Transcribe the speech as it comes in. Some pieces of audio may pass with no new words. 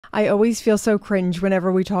I always feel so cringe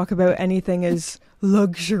whenever we talk about anything as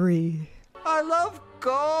luxury. I love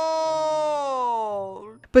gold!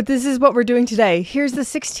 But this is what we're doing today. Here's the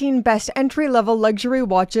 16 best entry-level luxury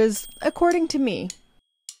watches, according to me.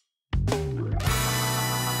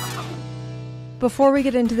 Before we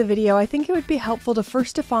get into the video, I think it would be helpful to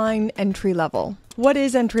first define entry-level. What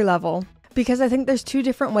is entry-level? Because I think there's two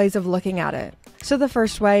different ways of looking at it. So the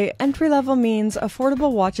first way, entry-level means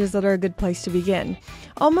affordable watches that are a good place to begin.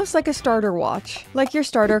 Almost like a starter watch. Like your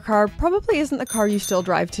starter car probably isn't the car you still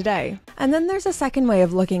drive today. And then there's a second way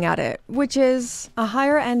of looking at it, which is a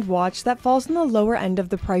higher end watch that falls in the lower end of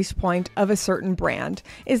the price point of a certain brand.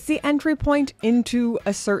 It's the entry point into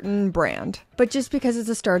a certain brand. But just because it's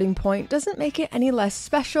a starting point doesn't make it any less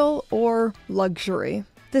special or luxury.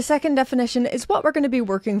 The second definition is what we're going to be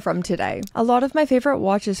working from today. A lot of my favorite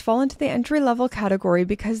watches fall into the entry-level category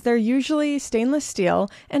because they're usually stainless steel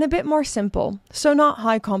and a bit more simple, so not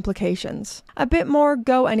high complications. A bit more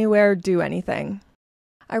go anywhere, do anything.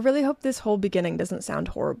 I really hope this whole beginning doesn't sound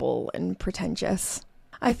horrible and pretentious.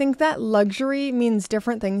 I think that luxury means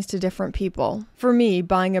different things to different people. For me,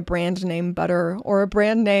 buying a brand name butter or a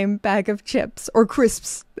brand name bag of chips or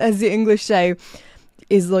crisps, as the English say,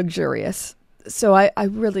 is luxurious. So I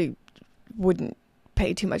really wouldn't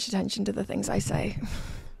pay too much attention to the things I say.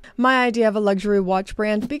 My idea of a luxury watch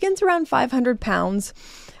brand begins around £500,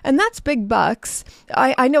 and that's big bucks.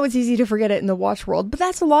 I know it's easy to forget it in the watch world, but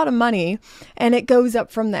that's a lot of money, and it goes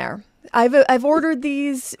up from there. I've ordered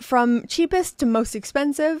these from cheapest to most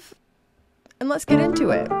expensive, and let's get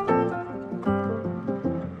into it.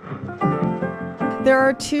 There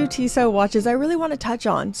are two Tissot watches I really want to touch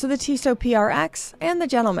on, so the Tissot PRX and the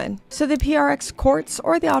Gentleman. So the PRX Quartz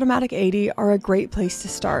or the Automatic 80 are a great place to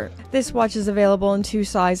start. This watch is available in two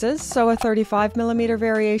sizes, so a 35mm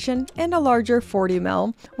variation and a larger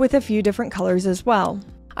 40mm, with a few different colors as well.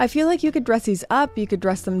 I feel like you could dress these up, you could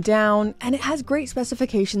dress them down, and it has great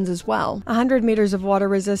specifications as well. 100 meters of water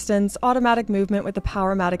resistance, automatic movement with the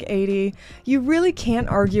Powermatic 80. You really can't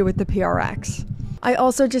argue with the PRX. I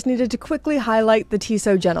also just needed to quickly highlight the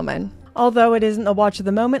Tissot Gentleman. Although it isn't the watch of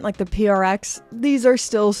the moment like the PRX, these are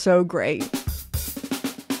still so great.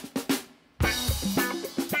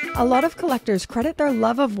 A lot of collectors credit their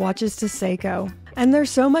love of watches to Seiko, and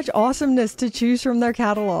there's so much awesomeness to choose from their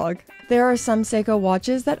catalog. There are some Seiko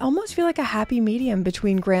watches that almost feel like a happy medium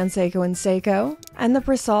between Grand Seiko and Seiko, and the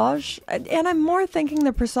Presage, and I'm more thinking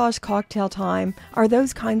the Presage Cocktail Time, are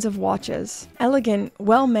those kinds of watches. Elegant,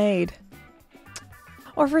 well made.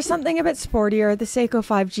 Or for something a bit sportier, the Seiko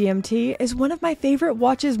 5 GMT is one of my favorite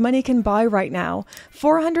watches money can buy right now.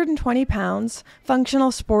 £420,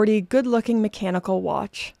 functional, sporty, good-looking mechanical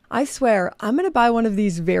watch. I swear, I'm gonna buy one of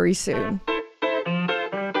these very soon.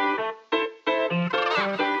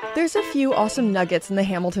 There's a few awesome nuggets in the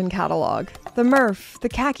Hamilton catalog. The Murph, the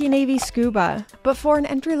Khaki Navy Scuba, but for an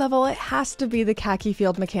entry level it has to be the Khaki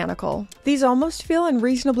Field Mechanical. These almost feel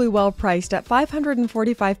unreasonably well priced at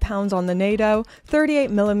 £545 on the NATO,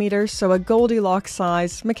 38mm, so a Goldilocks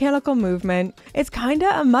size, mechanical movement. It's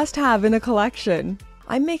kinda a must-have in a collection.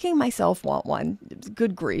 I'm making myself want one.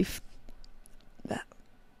 Good grief.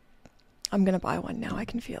 I'm gonna buy one now, I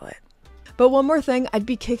can feel it. But one more thing, I'd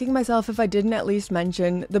be kicking myself if I didn't at least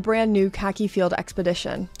mention the brand new Khaki Field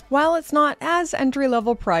Expedition. While it's not as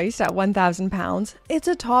entry-level priced at £1,000, it's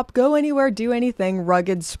a top go-anywhere, do-anything,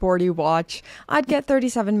 rugged, sporty watch. I'd get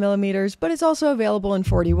 37mm, but it's also available in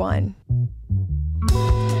 41.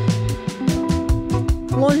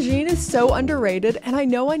 Longines is so underrated, and I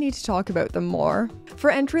know I need to talk about them more. For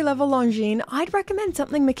entry-level Longines, I'd recommend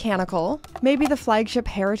something mechanical. Maybe the flagship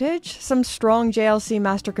Heritage, some strong JLC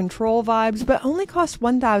Master Control vibes, but only cost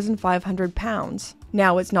 £1,500.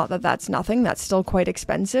 Now, it's not that that's nothing, that's still quite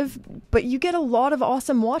expensive, but you get a lot of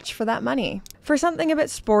awesome watch for that money. For something a bit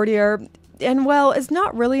sportier, and well, it's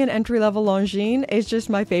not really an entry-level Longines, it's just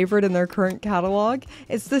my favorite in their current catalog.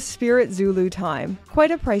 It's the Spirit Zulu Time. Quite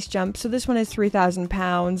a price jump, so this one is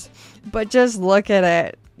 £3,000, but just look at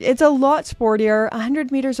it. It's a lot sportier,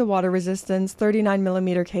 100 meters of water resistance,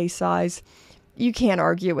 39mm case size. You can't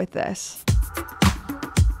argue with this.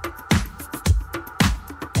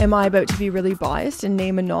 Am I about to be really biased and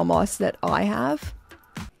name a Nomos that I have?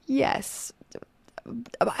 Yes.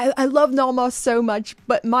 I love Nomos so much,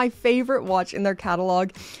 but my favorite watch in their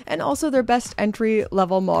catalog, and also their best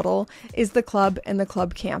entry-level model, is the Club and the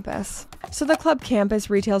Club Campus. So the Club Campus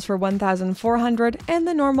retails for $1,400 and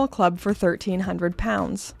the normal Club for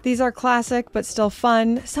 £1,300. These are classic but still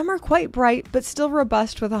fun. Some are quite bright but still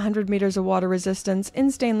robust with 100 meters of water resistance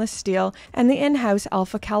in stainless steel and the in-house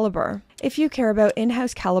alpha caliber. If you care about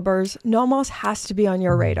in-house calibers, Nomos has to be on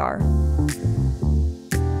your radar.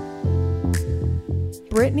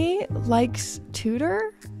 Brittany likes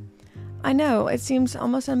Tudor? I know, it seems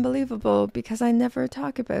almost unbelievable because I never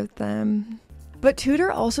talk about them. But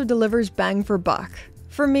Tudor also delivers bang for buck.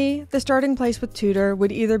 For me, the starting place with Tudor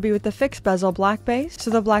would either be with the fixed bezel black base,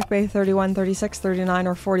 so the Black Bay 31, 36, 39,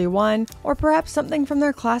 or 41, or perhaps something from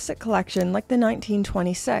their classic collection like the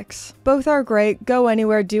 1926. Both are great, go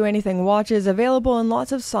anywhere, do anything watches available in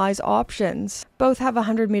lots of size options. Both have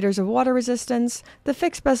 100 meters of water resistance. The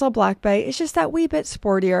fixed bezel Black Bay is just that wee bit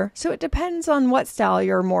sportier, so it depends on what style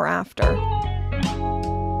you're more after.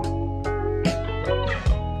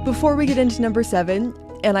 Before we get into number 7,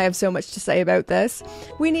 and I have so much to say about this,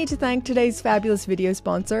 we need to thank today's fabulous video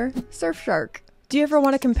sponsor, Surfshark. Do you ever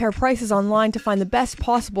want to compare prices online to find the best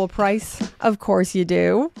possible price? Of course you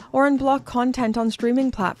do. Or unblock content on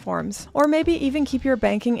streaming platforms. Or maybe even keep your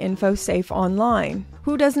banking info safe online.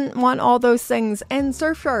 Who doesn't want all those things? And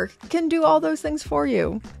Surfshark can do all those things for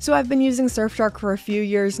you. So I've been using Surfshark for a few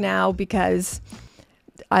years now because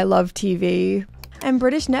I love TV. And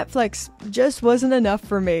British Netflix just wasn't enough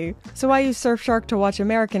for me. So I use Surfshark to watch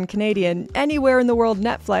American, Canadian, anywhere in the world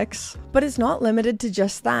Netflix. But it's not limited to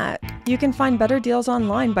just that. You can find better deals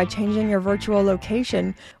online by changing your virtual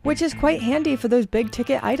location, which is quite handy for those big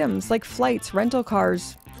ticket items like flights, rental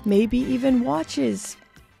cars, maybe even watches,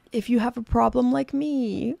 if you have a problem like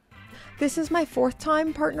me. This is my 4th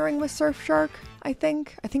time partnering with Surfshark, I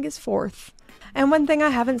think it's 4th. And one thing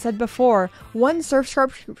I haven't said before, one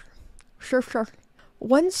Surfshark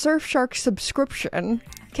subscription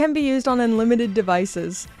can be used on unlimited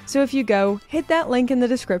devices. So if you go, hit that link in the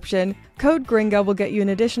description, code GRINGO will get you an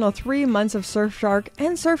additional 3 months of Surfshark,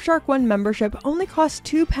 and Surfshark One membership only costs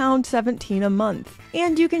 £2.17 a month.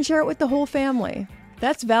 And you can share it with the whole family.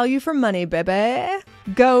 That's value for money, baby.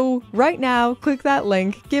 Go right now, click that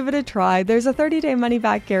link, give it a try. There's a 30-day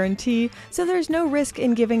money-back guarantee, so there's no risk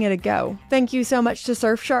in giving it a go. Thank you so much to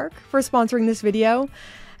Surfshark for sponsoring this video.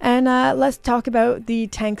 And let's talk about the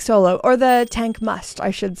Tank Solo, or the Tank Must, I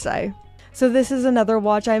should say. So this is another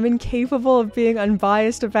watch I'm incapable of being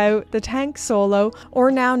unbiased about. The Tank Solo, or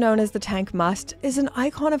now known as the Tank Must, is an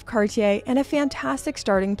icon of Cartier and a fantastic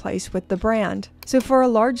starting place with the brand. So for a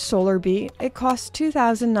large solar beat, it costs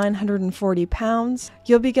 £2,940.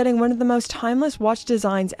 You'll be getting one of the most timeless watch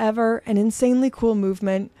designs ever, an insanely cool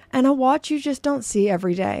movement, and a watch you just don't see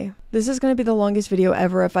every day. This is going to be the longest video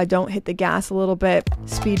ever if I don't hit the gas a little bit.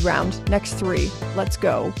 Speed round. Next 3. Let's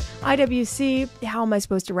go. IWC. How am I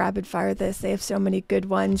supposed to rapid fire this? They have so many good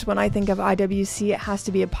ones. When I think of IWC, it has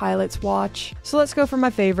to be a pilot's watch. So let's go for my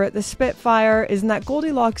favorite. The Spitfire is in that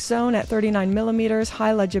Goldilocks zone at 39mm,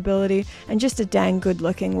 high legibility, and just a dang good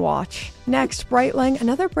looking watch. Next, Breitling,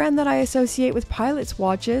 another brand that I associate with pilot's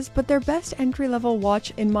watches, but their best entry-level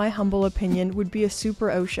watch, in my humble opinion, would be a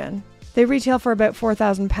SuperOcean. They retail for about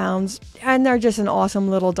 £4,000, and they're just an awesome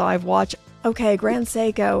little dive watch. Okay, Grand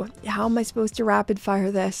Seiko. How am I supposed to rapid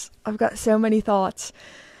fire this? I've got so many thoughts.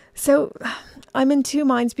 So, I'm in 2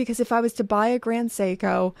 minds because if I was to buy a Grand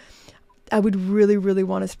Seiko, I would really, really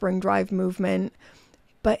want a spring drive movement.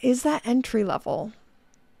 But is that entry level?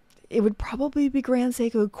 It would probably be Grand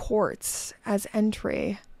Seiko Quartz as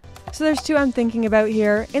entry. So there's 2 I'm thinking about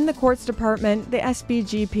here. In the quartz department, the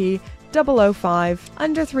SBGP 005,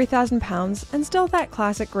 under £3,000, and still that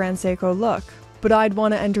classic Grand Seiko look. But I'd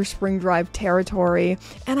want to enter spring drive territory,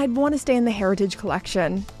 and I'd want to stay in the heritage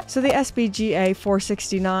collection. So the SBGA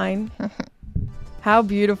 469. How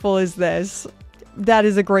beautiful is this? That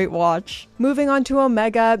is a great watch. Moving on to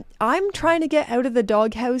Omega. I'm trying to get out of the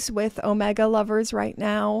doghouse with Omega lovers right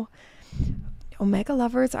now. Omega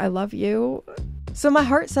lovers, I love you. So my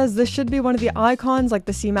heart says this should be one of the icons like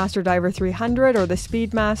the Seamaster Diver 300 or the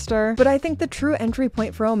Speedmaster, but I think the true entry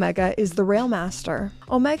point for Omega is the Railmaster.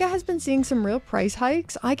 Omega has been seeing some real price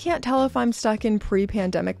hikes. I can't tell if I'm stuck in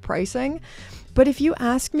pre-pandemic pricing, but if you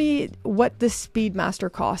ask me what the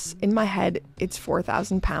Speedmaster costs, in my head, it's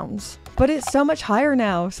 £4,000. But it's so much higher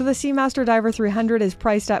now. So the Seamaster Diver 300 is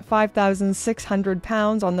priced at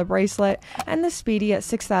 £5,600 on the bracelet, and the Speedy at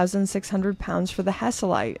 £6,600 for the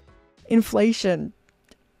Hesselite. Inflation.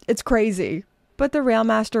 It's crazy. But the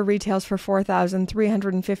Railmaster retails for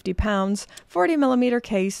 £4,350, 40mm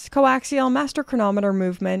case, coaxial master chronometer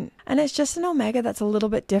movement, and it's just an Omega that's a little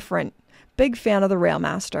bit different. Big fan of the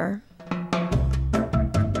Railmaster.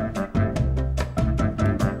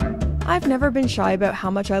 I've never been shy about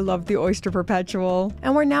how much I love the Oyster Perpetual,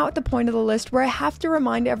 and we're now at the point of the list where I have to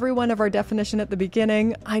remind everyone of our definition at the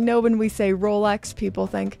beginning. I know when we say Rolex, people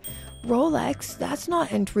think, Rolex, that's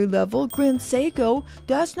not entry level. Grand Seiko,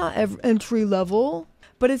 that's not entry level.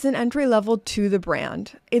 But it's an entry level to the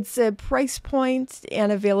brand. It's a price point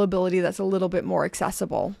and availability that's a little bit more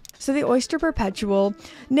accessible. So the Oyster Perpetual,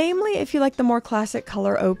 namely if you like the more classic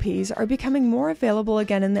color OPs, are becoming more available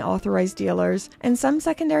again in the authorized dealers, and some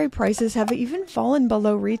secondary prices have even fallen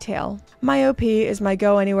below retail. My OP is my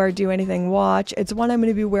go anywhere, do anything watch. It's one I'm going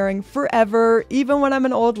to be wearing forever, even when I'm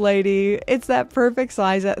an old lady. It's that perfect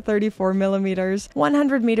size at 34 millimeters,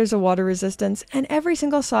 100 meters of water resistance, and every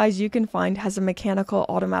single size you can find has a mechanical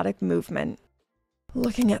automatic movement.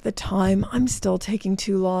 Looking at the time, I'm still taking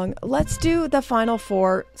too long. Let's do the final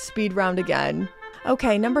 4 speed round again.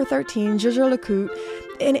 Okay, number 13, Jaeger-LeCoultre,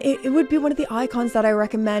 and it would be one of the icons that I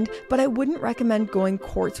recommend, but I wouldn't recommend going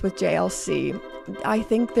quartz with JLC. I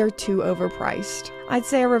think they're too overpriced. I'd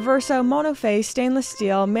say a Reverso, monophase, stainless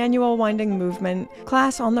steel, manual winding movement,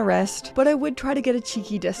 class on the wrist, but I would try to get a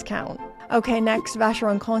cheeky discount. Okay, next,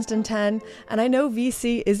 Vacheron Constantin, and I know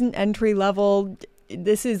VC isn't entry level,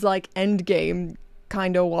 this is like endgame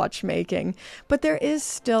kind of watchmaking, but there is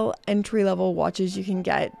still entry-level watches you can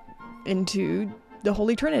get into the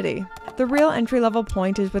Holy Trinity. The real entry-level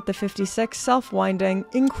point is with the 56 self-winding,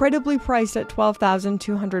 incredibly priced at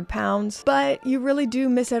 £12,200, but you really do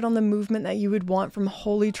miss out on the movement that you would want from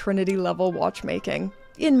Holy Trinity level watchmaking,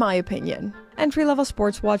 in my opinion. Entry-level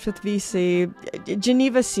sports watch with VC,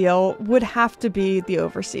 Geneva Seal would have to be the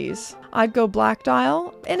Overseas. I'd go black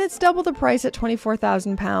dial, and it's double the price at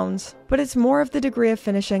 £24,000, but it's more of the degree of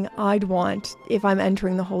finishing I'd want if I'm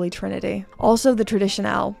entering the Holy Trinity. Also the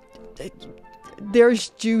Traditionale. There's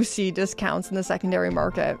juicy discounts in the secondary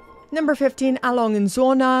market. Number 15, Lange and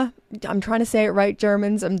Sohne. I'm trying to say it right,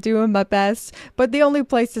 Germans. I'm doing my best. But the only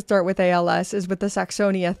place to start with ALS is with the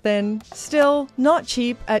Saxonia Thin. Still not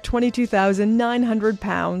cheap at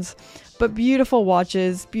 £22,900, but beautiful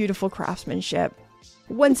watches, beautiful craftsmanship.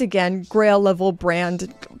 Once again, Grail level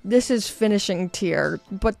brand. This is finishing tier,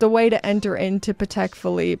 but the way to enter into Patek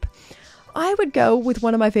Philippe. I would go with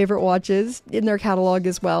one of my favorite watches in their catalog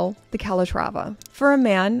as well, the Calatrava. For a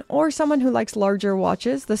man or someone who likes larger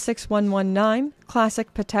watches, the 6119,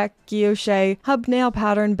 classic Patek guilloche hubnail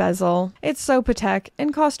pattern bezel. It's so Patek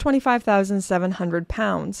and costs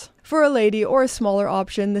 £25,700. For a lady or a smaller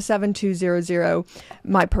option, the 7200,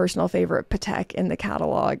 my personal favorite Patek in the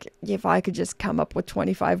catalog. If I could just come up with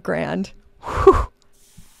 25 grand. Whew.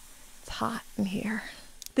 It's hot in here.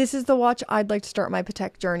 This is the watch I'd like to start my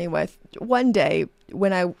Patek journey with one day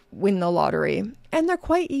when I win the lottery. And they're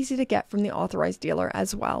quite easy to get from the authorized dealer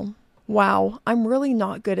as well. Wow, I'm really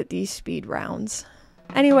not good at these speed rounds.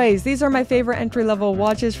 Anyways, these are my favorite entry-level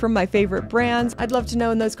watches from my favorite brands. I'd love to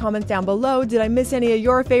know in those comments down below, did I miss any of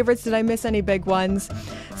your favorites? Did I miss any big ones?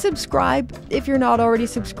 Subscribe if you're not already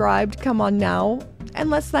subscribed. Come on now. And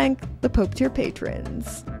let's thank the Pope tier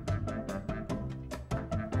patrons.